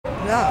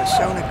No, it's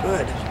showing it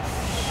good.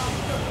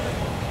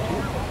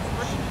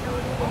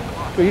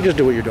 Well, you just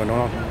do what you're doing,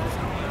 huh?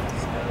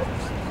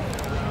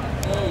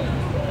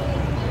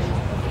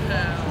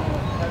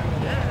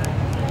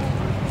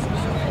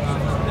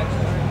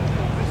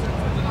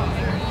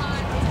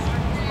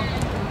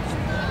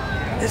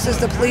 This is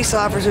the police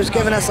officers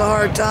giving us a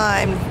hard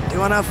time. They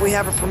want to know if we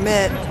have a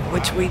permit,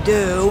 which we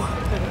do.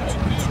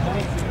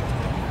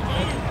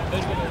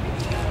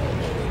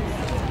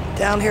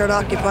 Down here at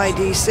Occupy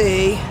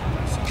DC.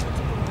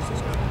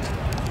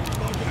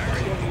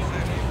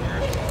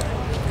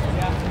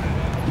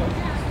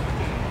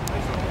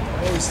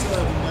 Oh, we still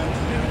have a mic.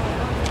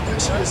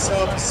 Picture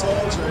yourself a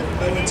soldier in the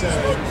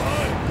military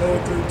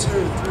going through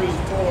 2, 3,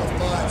 4,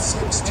 5,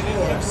 6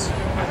 tours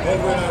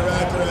over in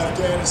Iraq or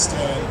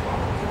Afghanistan.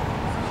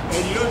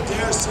 And you don't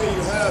dare say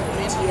you have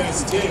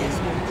PTSD,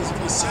 because if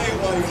you say it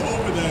while you're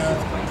over there,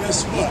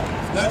 guess what?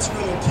 That's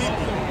where they'll keep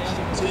you.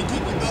 So you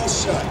keep your mouth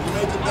shut, you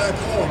make it back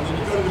home, then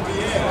you go to the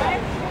VA.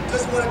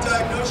 Doesn't want to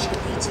diagnose you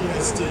with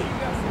PTSD.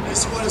 They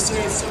just want to say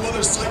it's some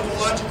other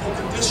psychological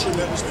condition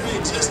that was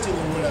pre-existing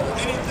or whatever.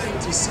 Anything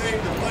to save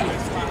the money,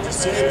 to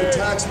save the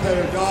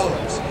taxpayer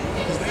dollars.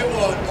 Because they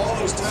want all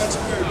those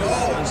taxpayer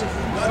dollars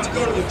not to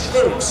go to the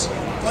troops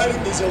fighting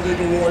these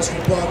illegal wars for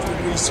profit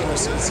and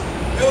resources.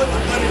 They want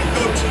the money to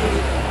go to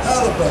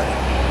Halliburton,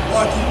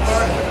 Lockheed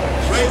Martin,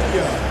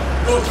 Raytheon,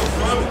 Northrop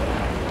Grumman,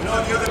 and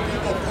all the other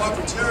people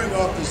profiteering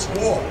off this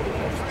war.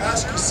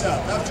 Ask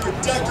yourself, after a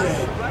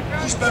decade,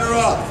 who's better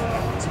off?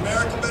 Is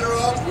America better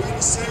off? Are we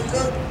any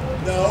safer?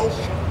 No.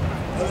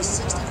 Are the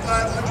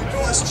 6,500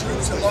 plus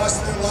troops that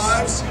lost their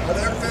lives, are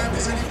their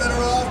families any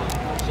better off?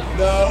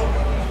 No.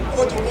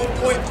 What about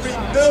the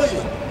 1.3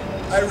 million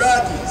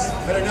Iraqis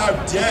that are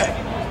now dead?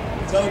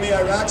 Telling me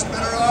Iraq's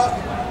better off?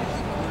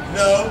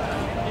 No.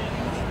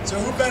 So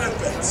who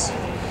benefits?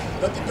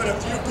 Nothing but a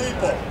few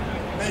people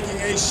making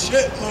a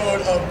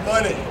shitload of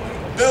money,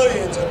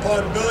 billions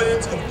upon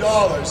billions of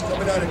dollars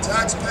coming out of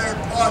taxpayer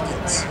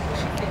pockets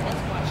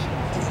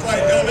to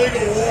fight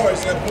illegal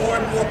wars that more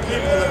and more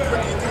people are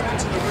quickly coming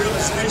to the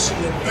realization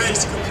were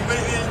based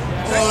completely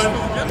on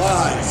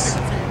lies.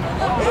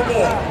 No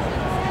more.